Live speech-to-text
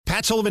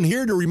Matt Sullivan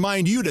here to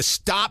remind you to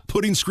stop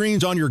putting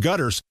screens on your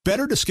gutters.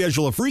 Better to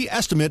schedule a free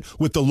estimate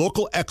with the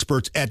local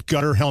experts at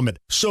Gutter Helmet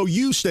so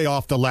you stay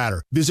off the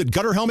ladder. Visit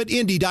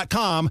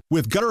GutterHelmetIndy.com.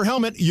 With Gutter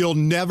Helmet, you'll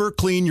never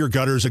clean your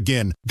gutters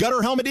again.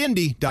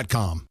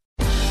 GutterHelmetIndy.com.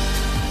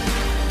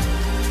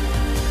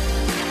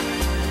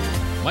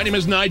 My name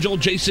is Nigel.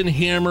 Jason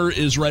Hammer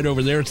is right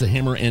over there. It's the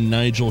Hammer and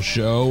Nigel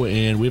show,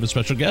 and we have a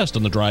special guest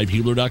on the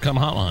DriveHealer.com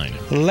hotline.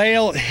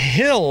 Lael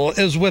Hill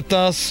is with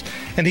us,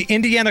 and the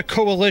Indiana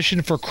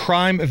Coalition for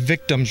Crime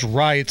Victims'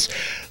 Rights.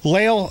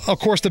 Lael, of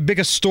course, the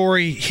biggest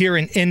story here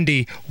in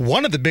Indy,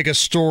 one of the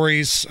biggest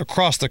stories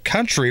across the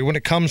country when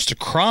it comes to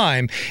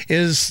crime,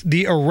 is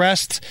the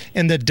arrest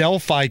in the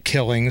Delphi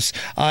killings.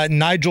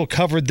 Nigel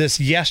covered this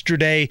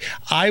yesterday.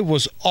 I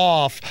was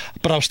off,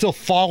 but I was still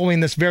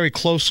following this very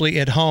closely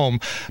at home.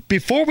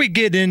 Before we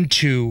get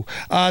into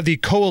the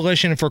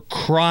Coalition for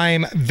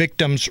Crime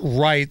Victims'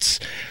 Rights,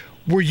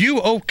 were you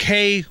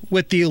okay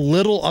with the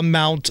little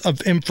amount of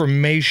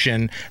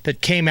information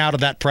that came out of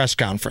that press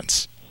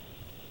conference?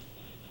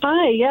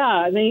 Hi,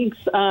 yeah, thanks.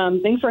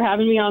 Thanks for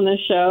having me on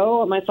this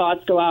show. My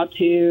thoughts go out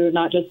to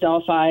not just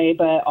Delphi,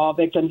 but all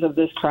victims of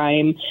this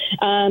crime.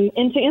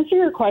 And to answer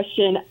your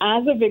question,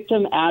 as a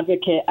victim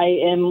advocate, I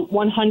am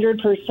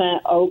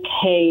 100%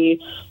 okay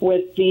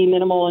with the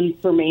minimal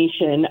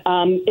information.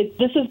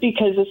 This is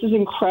because this is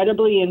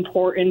incredibly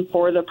important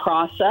for the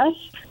process.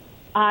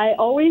 I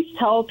always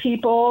tell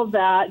people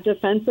that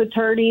defense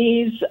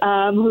attorneys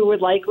who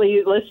would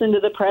likely listen to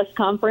the press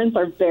conference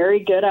are very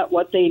good at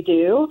what they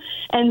do.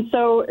 And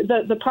so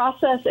the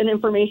process and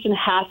information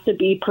has to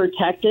be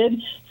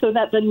protected so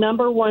that the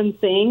number one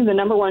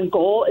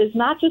goal is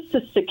not just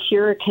to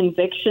secure a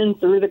conviction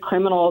through the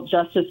criminal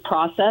justice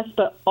process,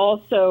 but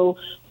also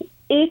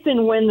if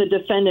and when the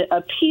defendant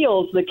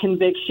appeals the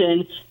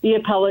conviction, the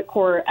appellate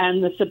court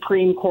and the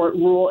Supreme Court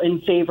rule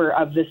in favor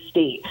of the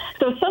state.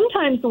 So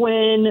sometimes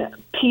when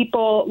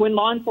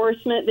law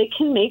enforcement, they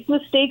can make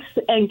mistakes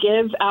and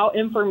give out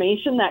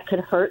information that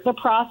could hurt the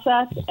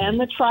process and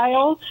the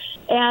trial.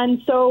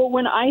 And so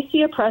when I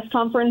see a press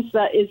conference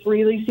that is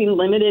releasing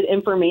limited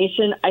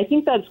information, I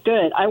think that's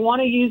good. I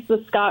want to use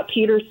the Scott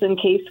Peterson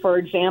case, for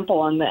example,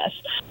 on this.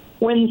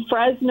 When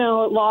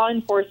Fresno law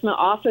enforcement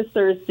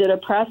officers did a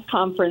press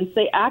conference,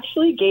 they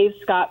actually gave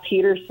Scott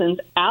Peterson's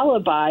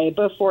alibi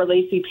before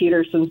Laci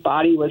Peterson's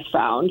body was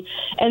found.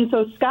 And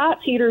so Scott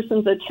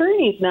Peterson's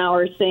attorneys now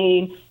are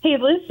saying, hey,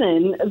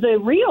 listen, the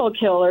real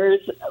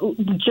killers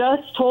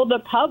just told the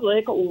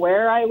public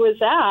where I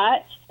was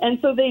at. And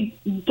so they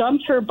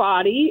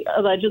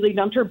allegedly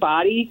dumped her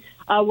body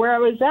where I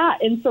was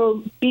at. And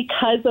so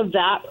because of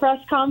that press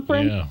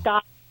conference,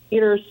 Scott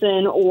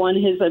Peterson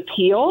won his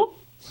appeal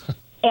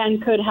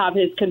and could have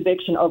his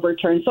conviction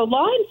overturned. So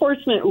law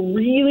enforcement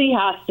really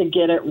has to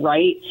get it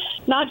right,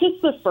 not just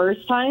the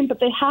first time, but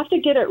they have to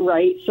get it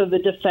right so the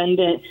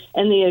defendant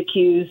and the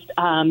accused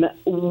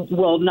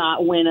will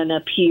not win an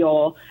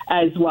appeal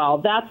as well.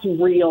 That's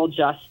real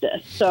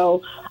justice.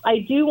 So I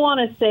do want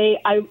to say,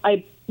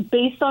 I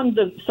based on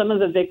some of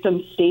the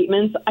victims'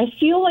 statements, I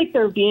feel like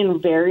they're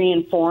being very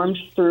informed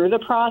through the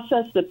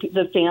process,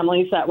 the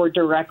families that were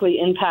directly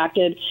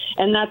impacted,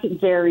 and that's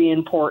very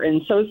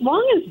important. So as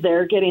long as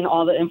they're getting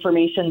all the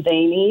information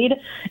they need,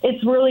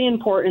 it's really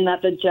important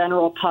that the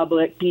general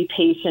public be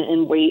patient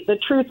and wait. The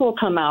truth will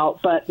come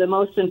out, but the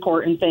most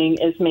important thing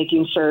is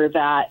making sure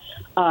that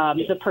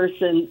the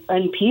person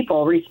and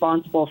people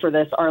responsible for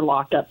this are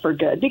locked up for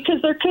good,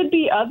 because there could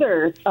be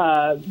other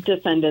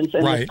defendants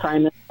in this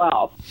crime as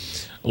well.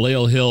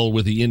 Lael Hill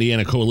with the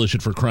Indiana Coalition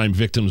for Crime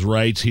Victims'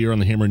 Rights here on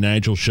the Hammer and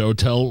Nigel show.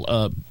 Tell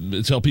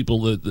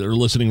people that are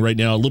listening right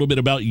now a little bit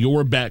about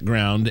your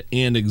background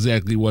and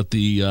exactly what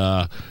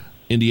the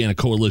Indiana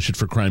Coalition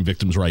for Crime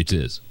Victims' Rights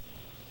is.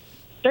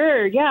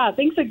 Sure. Yeah.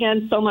 Thanks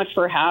again so much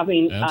for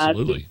having us.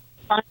 Absolutely.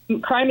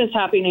 Crime is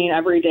happening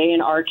every day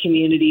in our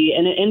community,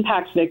 and it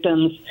impacts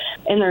victims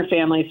and their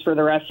families for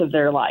the rest of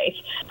their life.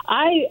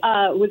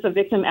 I was a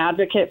victim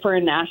advocate for a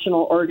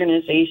national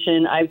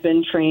organization. I've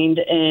been trained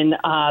in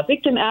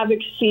victim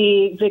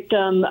advocacy,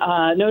 victim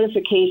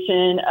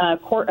notification,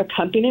 court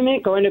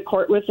accompaniment, going to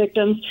court with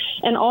victims.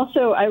 And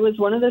also, I was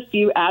one of the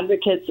few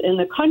advocates in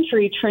the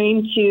country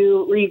trained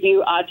to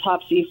review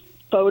autopsy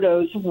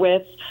photos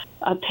with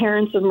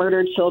parents of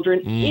murdered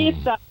children, if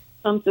that's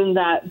something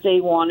that they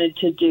wanted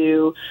to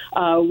do.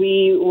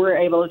 We were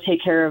able to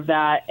take care of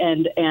that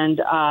and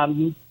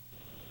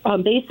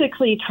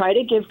basically try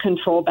to give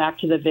control back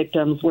to the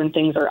victims when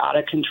things are out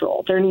of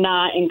control. They're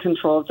not in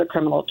control of the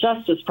criminal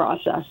justice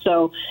process.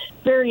 So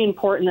very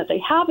important that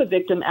they have a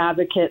victim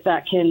advocate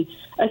that can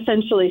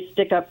essentially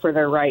stick up for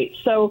their rights.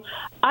 So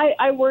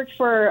I worked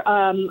for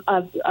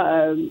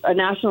a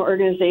national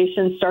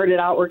organization, started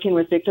out working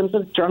with victims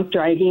of drunk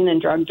driving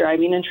and drug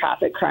driving and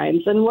traffic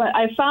crimes. And what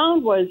I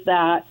found was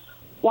that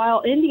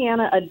while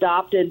Indiana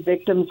adopted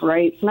victims'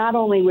 rights, not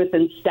only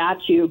within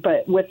statute,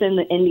 but within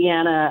the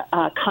Indiana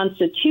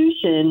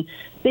Constitution,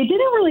 they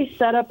didn't really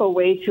set up a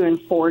way to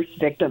enforce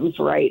victims'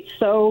 rights.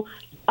 So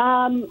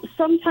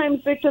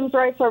sometimes victims'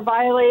 rights are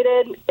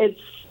violated. It's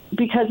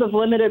because of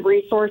limited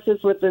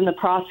resources within the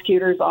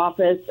prosecutor's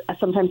office,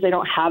 sometimes they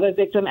don't have a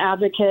victim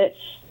advocate.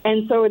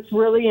 And so it's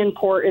really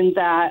important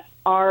that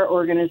our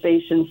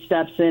organization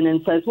steps in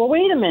and says, well,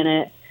 wait a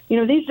minute.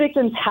 These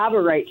victims have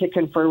a right to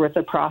confer with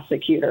the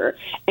prosecutor,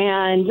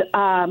 and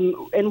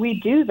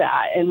we do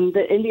that. And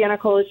the Indiana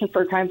Coalition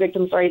for Crime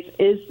Victims' Rights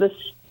is the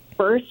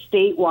first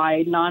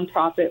statewide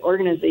nonprofit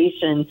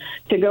organization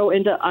to go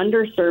into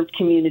underserved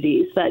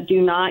communities that do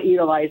not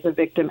utilize a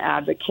victim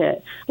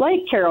advocate, like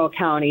Carroll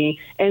County,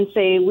 and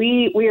say,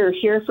 we are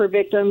here for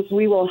victims.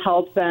 We will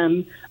help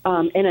them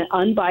in an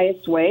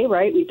unbiased way,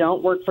 right? We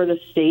don't work for the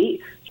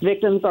state.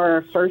 Victims are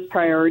our first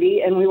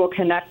priority, and we will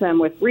connect them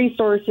with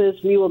resources.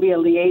 We will be a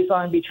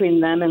liaison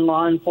between them and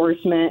law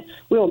enforcement.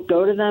 We will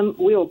go to them.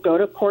 We will go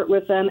to court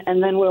with them,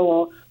 and then we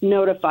will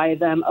notify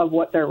them of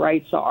what their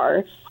rights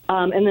are.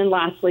 And then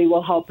lastly,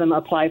 we'll help them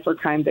apply for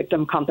crime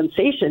victim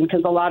compensation,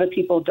 because a lot of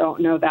people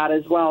don't know that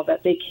as well,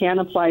 that they can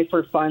apply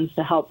for funds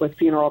to help with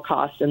funeral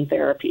costs and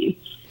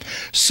therapy.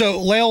 So,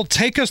 Lael,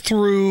 take us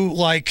through,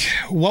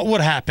 what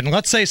would happen.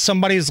 Let's say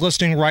somebody's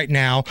listening right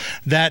now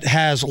that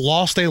has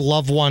lost a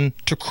loved one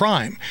to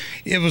crime.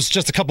 It was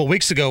just a couple of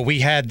weeks ago,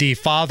 we had the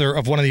father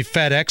of one of the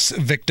FedEx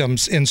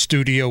victims in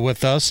studio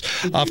with us.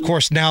 Mm-hmm. Of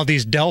course, now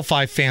these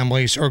Delphi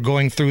families are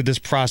going through this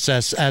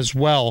process as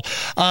well.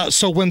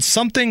 So when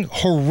something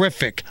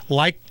horrific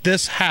like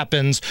this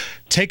happens,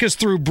 take us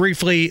through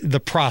briefly the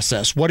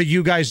process. What do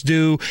you guys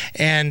do,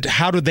 and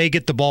how do they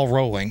get the ball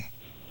rolling?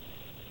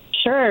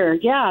 Sure.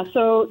 Yeah.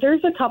 So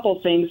there's a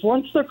couple things.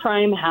 Once the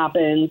crime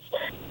happens,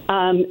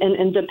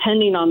 and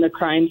depending on the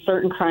crime,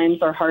 certain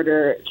crimes are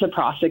harder to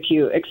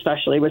prosecute,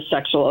 especially with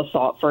sexual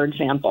assault, for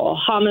example,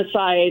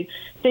 homicide,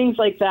 things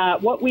like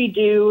that. What we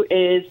do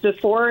is,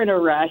 before an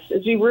arrest,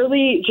 is we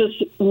really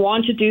just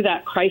want to do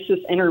that crisis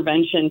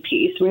intervention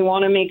piece. We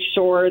want to make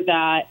sure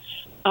that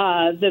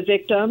the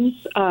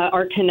victims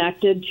are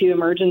connected to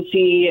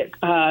emergency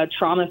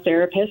trauma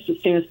therapists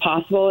as soon as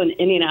possible. In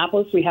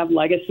Indianapolis, we have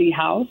Legacy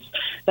House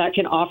that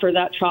can offer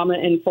that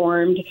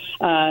trauma-informed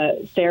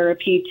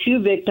therapy to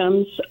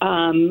victims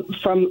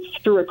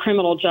through a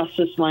criminal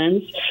justice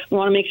lens. We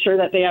want to make sure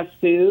that they have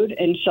food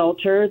and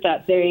shelter,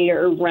 that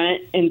their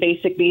rent and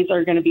basic needs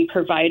are going to be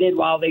provided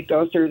while they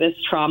go through this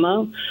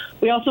trauma.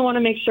 We also want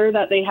to make sure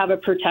that they have a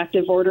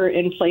protective order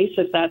in place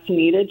if that's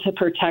needed to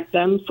protect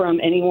them from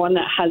anyone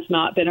that has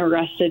not been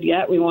arrested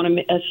yet. We want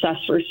to assess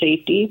for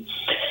safety.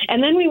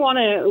 And then we want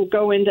to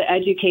go into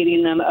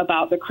educating them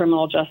about the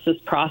criminal justice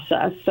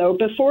process. So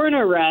before an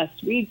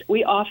arrest,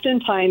 we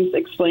oftentimes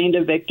explain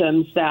to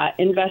victims that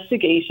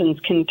investigations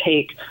can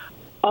take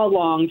a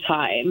long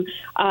time.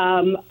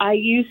 I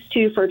used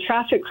to, for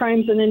traffic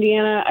crimes in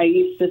Indiana, I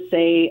used to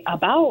say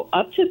about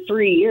up to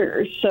 3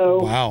 years.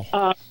 So,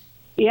 wow.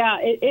 Yeah,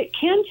 it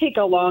can take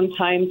a long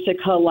time to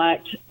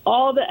collect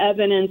all the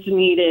evidence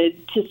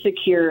needed to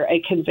secure a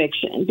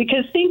conviction.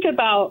 Because think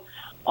about,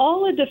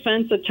 all a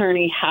defense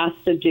attorney has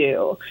to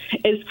do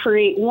is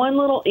create one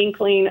little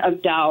inkling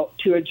of doubt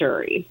to a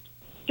jury.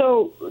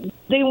 So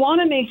they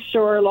want to make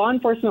sure, law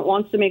enforcement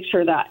wants to make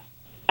sure that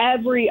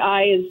every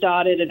I is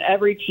dotted and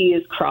every T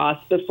is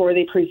crossed before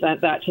they present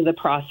that to the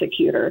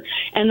prosecutor.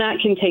 And that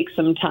can take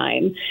some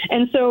time.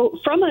 And so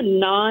from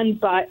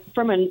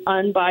an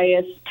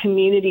unbiased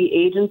community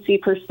agency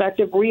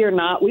perspective, we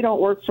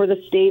don't work for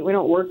the state. We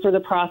don't work for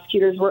the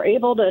prosecutors. We're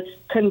able to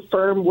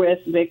confirm with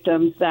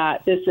victims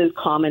that this is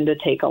common to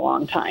take a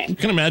long time. I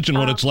can imagine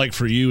what it's like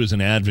for you as an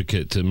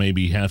advocate to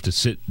maybe have to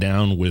sit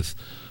down with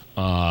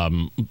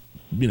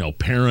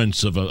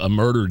parents of a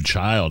murdered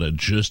child.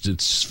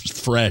 It's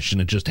fresh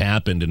and it just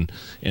happened,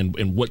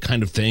 and what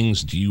kind of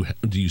things do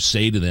you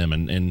say to them,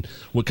 and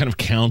what kind of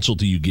counsel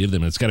do you give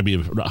them? It's got to be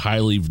a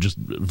highly just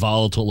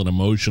volatile and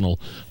emotional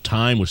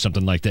time with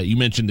something like that. You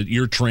mentioned that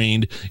you're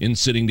trained in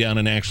sitting down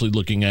and actually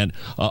looking at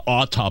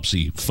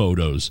autopsy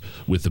photos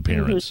with the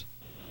parents. Mm-hmm.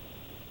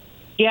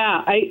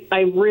 Yeah,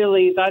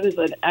 that is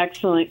an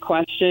excellent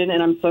question,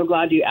 and I'm so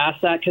glad you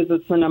asked that, because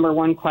it's the number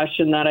one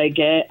question that I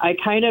get. I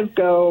kind of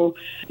go,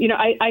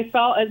 I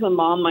felt as a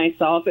mom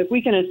myself, if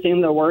we can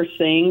assume the worst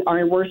thing,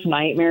 our worst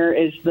nightmare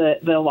is the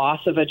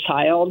loss of a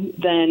child,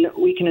 then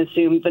we can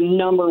assume the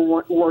number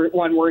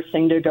one worst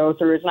thing to go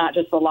through is not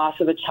just the loss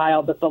of a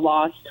child, but the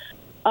loss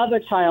of a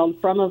child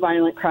from a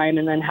violent crime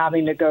and then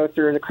having to go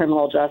through the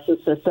criminal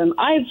justice system.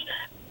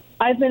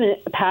 I've been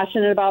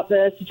passionate about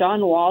this.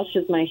 John Walsh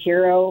is my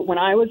hero. When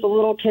I was a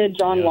little kid,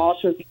 John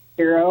Walsh was my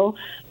hero.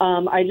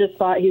 I just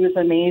thought he was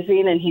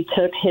amazing, and he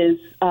took his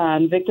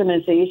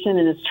victimization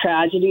and his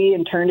tragedy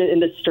and turned it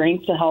into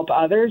strength to help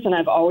others, and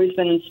I've always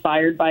been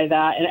inspired by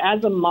that. And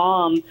as a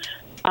mom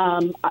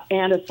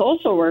and a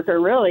social worker,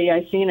 really,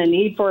 I've seen a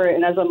need for it,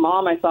 and as a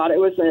mom, I thought it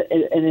was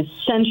an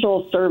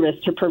essential service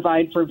to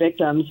provide for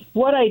victims.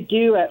 What I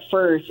do at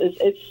first is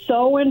it's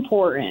so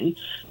important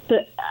to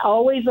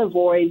always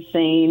avoid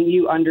saying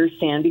you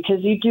understand,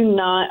 because you do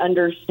not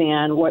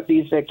understand what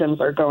these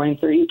victims are going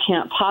through. You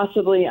can't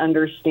possibly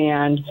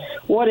understand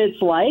what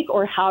it's like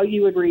or how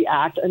you would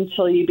react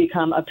until you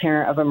become a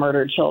parent of a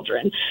murdered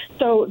children.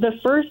 So the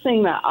first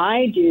thing that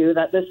I do,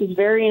 that this is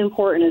very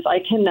important, is I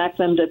connect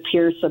them to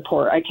peer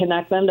support. I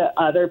connect them to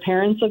other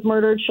parents of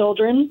murdered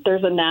children.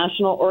 There's a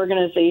national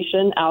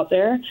organization out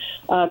there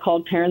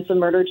called Parents of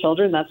Murdered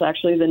Children. That's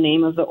actually the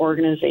name of the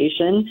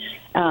organization.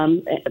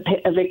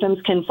 Victims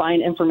can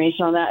find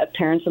information on that at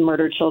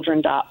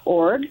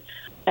parentsofmurderedchildren.org.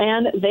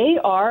 And they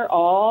are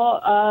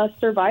all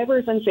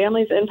survivors and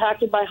families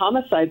impacted by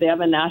homicide. They have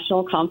a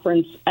national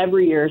conference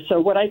every year.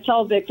 So what I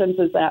tell victims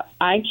is that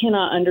I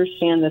cannot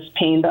understand this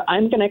pain, but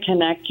I'm going to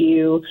connect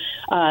you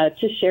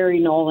to Sherry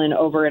Nolan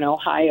over in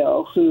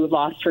Ohio, who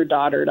lost her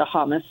daughter to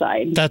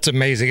homicide. That's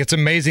amazing. It's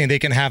amazing they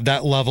can have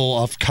that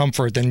level of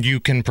comfort, and you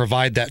can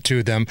provide that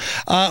to them.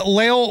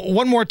 Lael,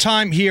 one more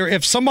time here.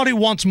 If somebody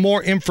wants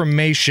more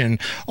information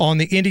on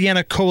the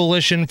Indiana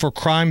Coalition for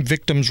Crime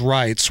Victims'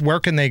 Rights, where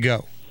can they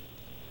go?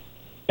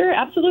 Sure,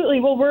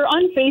 absolutely. Well, we're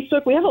on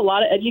Facebook. We have a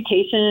lot of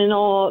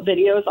educational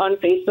videos on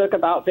Facebook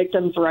about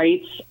victims'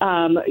 rights.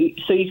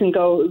 So you can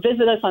go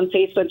visit us on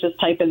Facebook. Just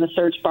type in the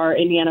search bar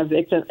Indiana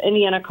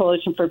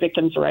Coalition for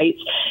Victims' Rights.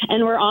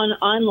 And we're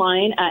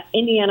online at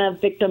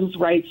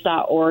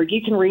indianavictimsrights.org.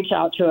 You can reach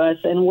out to us,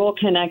 and we'll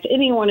connect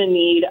anyone in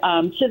need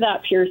to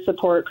that peer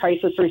support,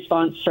 crisis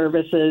response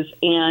services,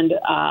 and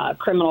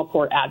criminal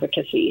court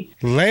advocacy.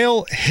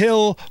 Lael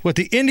Hill with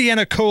the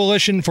Indiana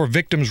Coalition for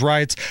Victims'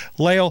 Rights.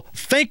 Lael,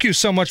 thank you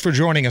so much for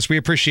joining us. We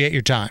appreciate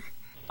your time.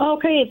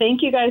 Okay,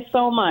 thank you guys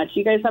so much.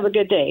 You guys have a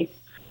good day.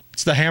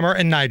 It's the Hammer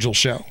and Nigel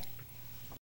Show.